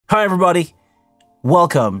Hi everybody,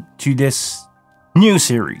 welcome to this new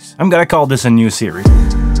series. I'm gonna call this a new series.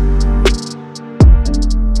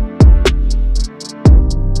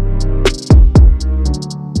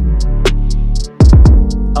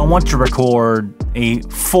 I want to record a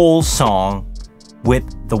full song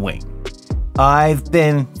with the wing. I've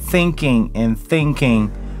been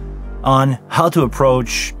thinking on how to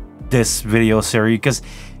approach this video series because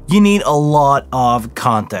you need a lot of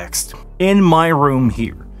context. In my room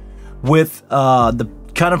here, with the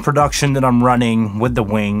kind of production that I'm running with the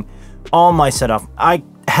wing, all my setup, I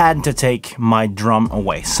had to take my drum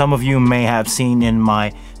away. Some of you may have seen in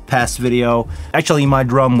my past video, actually my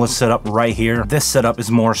drum was set up right here. This setup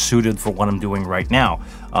is more suited for what I'm doing right now.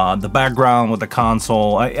 The background with the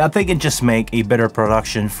console, I think it just make a better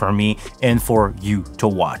production for me and for you to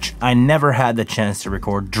watch. I never had the chance to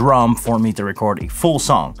record drum for me to record a full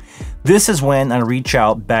song. This is when I reach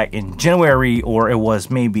out back in January, or it was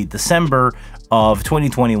maybe December of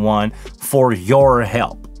 2021, for your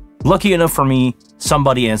help. Lucky enough for me,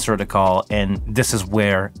 somebody answered the call, and this is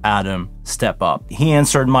where Adam stepped up. He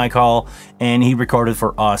answered my call and he recorded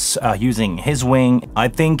for us using his wing. I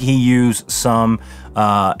think he used some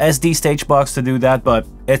SD stage box to do that, but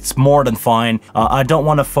it's more than fine. I don't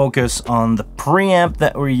want to focus on the preamp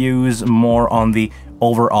that we use, more on the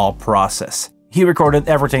overall process. He recorded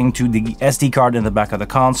everything to the SD card in the back of the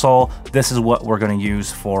console. This is what we're gonna use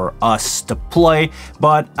for us to play,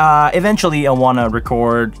 but eventually I wanna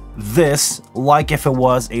record this like if it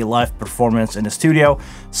was a live performance in the studio.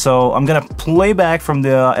 So I'm gonna play back from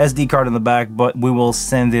the SD card in the back, but we will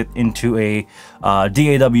send it into a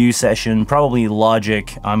DAW session, probably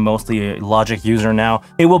Logic. I'm mostly a Logic user now.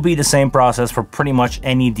 It will be the same process for pretty much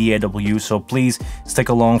any DAW, so please stick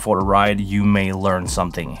along for the ride. You may learn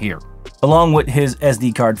something here. Along with his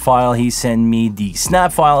SD card file, he sent me the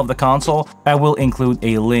snap file of the console. I will include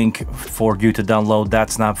a link for you to download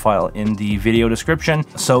that snap file in the video description.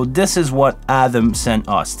 So this is what Adam sent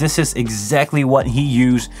us. This is exactly what he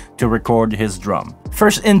used to record his drum.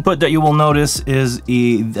 First input that you will notice is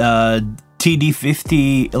a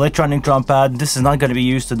TD50 electronic drum pad. This is not going to be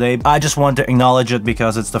used today. I just want to acknowledge it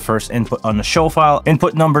because it's the first input on the show file.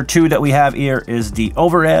 Input number 2 that we have here is the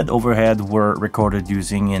overhead. Overhead were recorded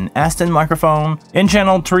using an Aston microphone. In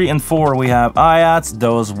channel 3 and 4 we have IATs.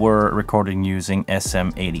 Those were recorded using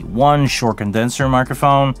SM81 short condenser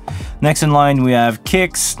microphone. Next in line we have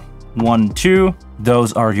kicks 1, 2.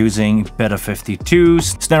 Those are using Beta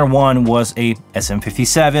 52s. Snare 1 was a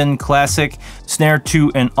SM57 classic. Snare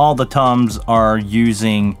 2 and all the toms are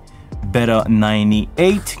using Beta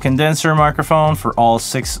 98 condenser microphone for all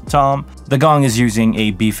 6 tom. The gong is using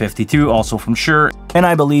a B52, also from Shure, and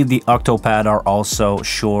I believe the octopad are also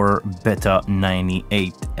Shure Beta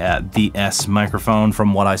 98 DS microphone.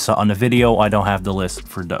 From what I saw on the video, I don't have the list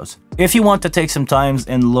for those. If you want to take some time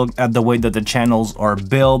and look at the way that the channels are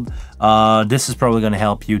built, this is probably going to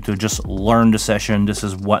help you to just learn the session. This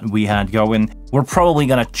is what we had going. We're probably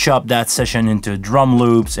going to chop that session into drum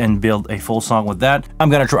loops and build a full song with that. I'm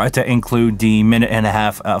going to try to include the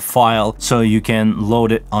 1.5-minute file so you can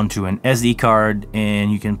load it onto an SD card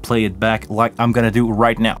and you can play it back like I'm going to do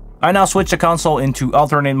right now. I now switch the console into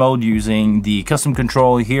alternate mode using the custom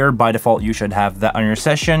control here. By default, you should have that on your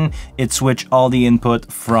session. It switched all the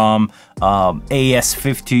input from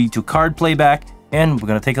AS50 to card playback, and we're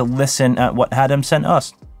going to take a listen at what Adam sent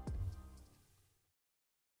us.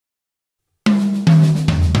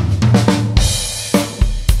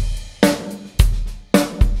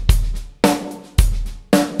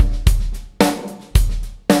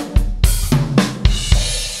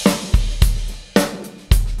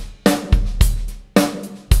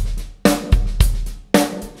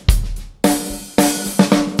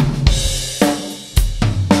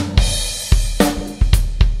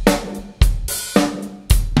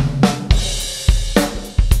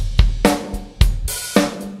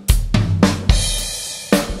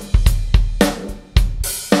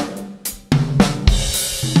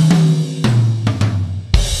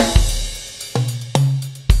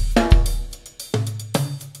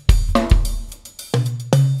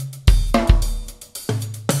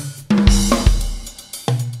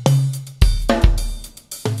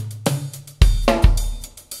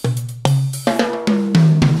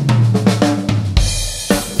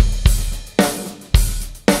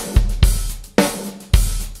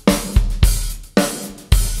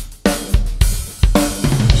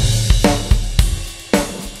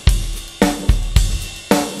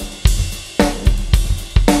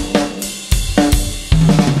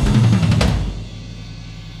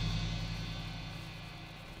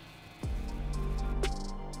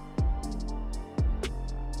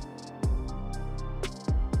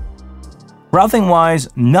 Routing wise,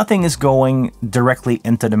 nothing is going directly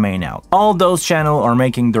into the main out. All those channels are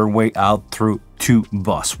making their way out through two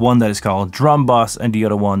bus, one that is called drum bus and the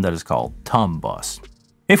other one that is called tom bus.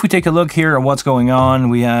 If we take a look here at what's going on,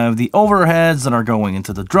 we have the overheads that are going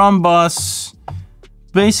into the drum bus.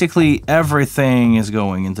 Basically everything is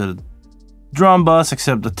going into the drum bus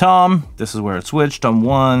except the tom. This is where it switched. Tom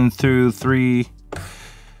 1, 2, 3,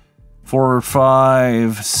 4,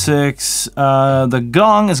 5, 6. The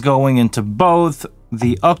gong is going into both.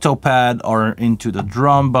 The octopad are into the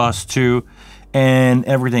drum bus too, and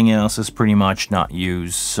everything else is pretty much not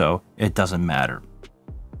used, so it doesn't matter.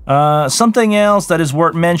 Something else that is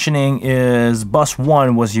worth mentioning is bus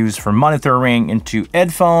 1 was used for monitoring into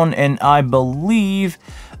headphone, and I believe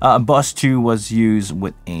bus 2 was used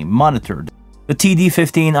with a monitor. The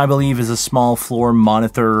TD15, I believe, is a small floor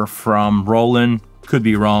monitor from Roland. Could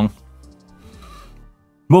be wrong.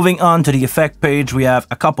 Moving on to the effect page, we have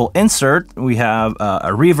a couple insert. We have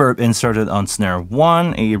a reverb inserted on snare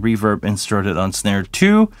 1, a reverb inserted on snare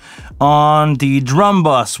 2. On the drum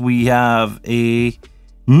bus, we have a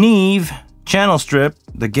Neve channel strip.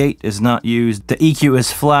 The gate is not used. The EQ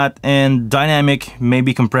is flat and dynamic,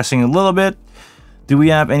 maybe compressing a little bit. Do we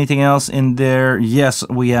have anything else in there? Yes,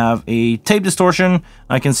 we have a tape distortion.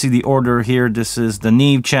 I can see the order here. This is the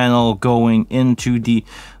Neve channel going into the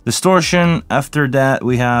distortion. After that,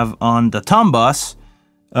 we have on the tom bus.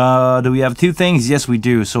 Do we have two things? Yes, we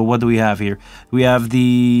do. So what do we have here? We have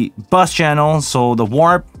the bus channel, so the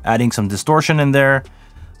warp, adding some distortion in there.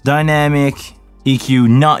 Dynamic, EQ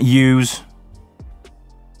not used.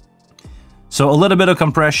 So a little bit of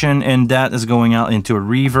compression, and that is going out into a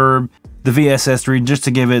reverb. The VSS3 just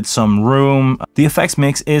to give it some room. The effects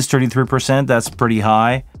mix is 33%, that's pretty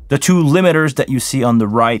high. The two limiters that you see on the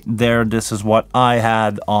right there, this is what I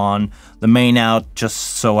had on the main out, just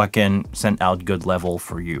so I can send out good level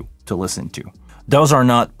for you to listen to. Those are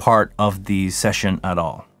not part of the session at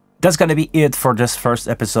all. That's gonna be it for this first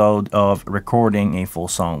episode of recording a full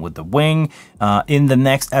song with the Wing. In the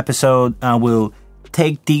next episode, I will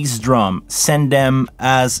take these drums, send them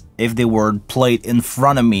as if they were played in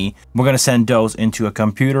front of me. We're gonna send those into a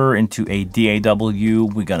computer, into a DAW.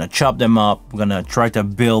 We're gonna chop them up. We're gonna try to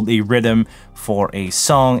build a rhythm for a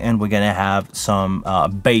song, and we're gonna have some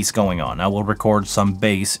bass going on. I will record some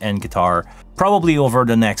bass and guitar probably over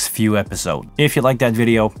the next few episodes. If you like that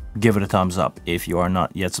video, give it a thumbs up. If you are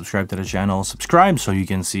not yet subscribed to the channel, subscribe so you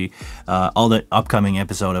can see all the upcoming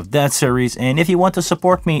episodes of that series. And if you want to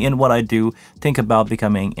support me in what I do, think about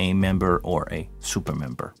becoming a member or a super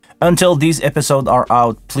member. Until these episodes are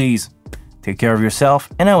out, please take care of yourself,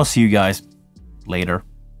 and I will see you guys later.